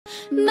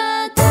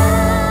また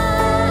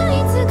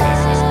いつか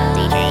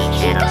光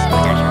を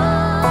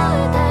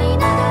歌い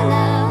ながら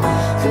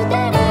二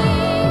人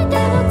手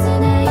をつ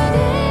ないで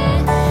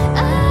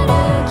歩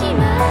きま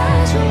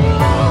しょう。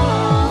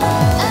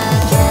明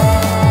け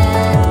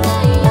な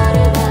い夜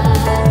は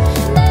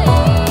な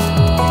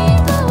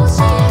いと教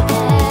えて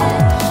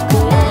く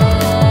れ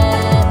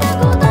た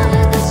こと、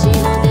私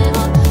の手を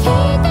引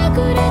いて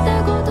くれた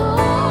こと。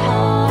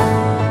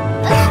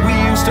 We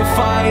used to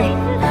fight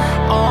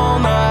all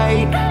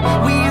night,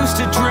 we used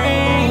to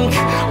drink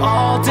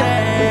all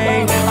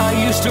day. I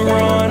used to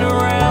run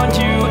around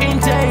you in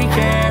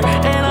daycare,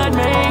 and I'd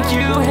make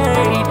you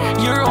hate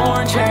your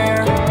orange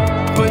hair.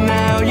 But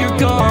now you're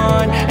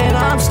gone, and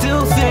I'm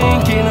still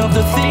thinking of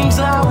the things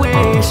I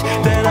wish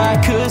that I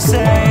could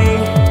say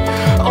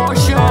or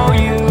show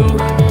you.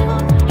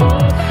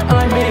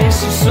 I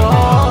miss you so.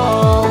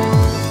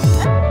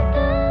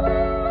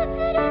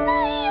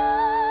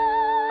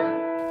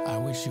 I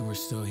wish you were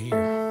still here.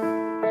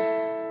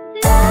 い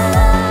つ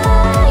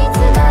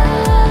か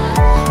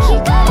光を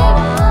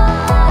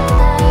歌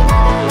いな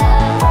がら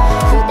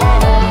二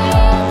人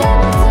手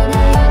をつな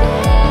いで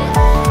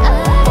歩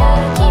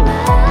きま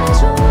し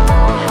ょう。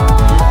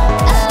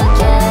明け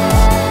な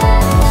い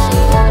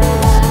夜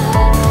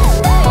はな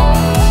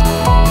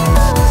い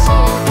と教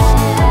えて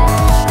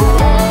くれたこ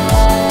と、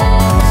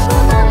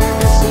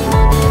私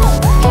の手を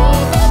引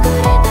いてく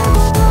れたこ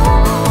と。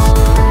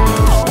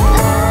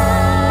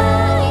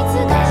いつ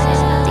か光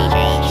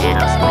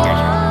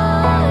を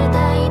歌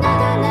いな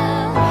がら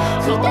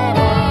二人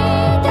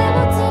手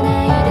をつな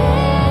いで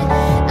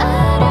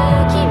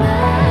歩きま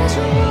し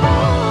ょう。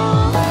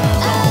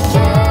明け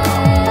な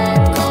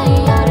い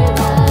夜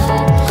は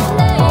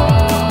な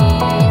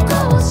いと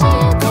教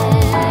えて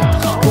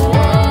くれ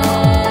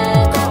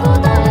たこ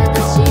と、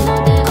私の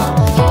手を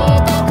引い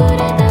てく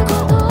れたこ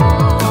と。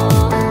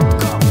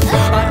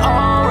 I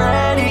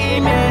already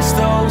miss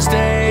those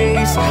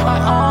days. I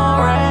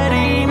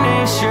already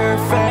miss your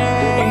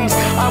face.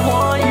 I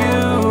want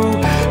you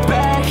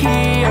back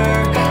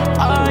here.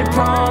 I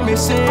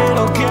promise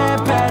it'll get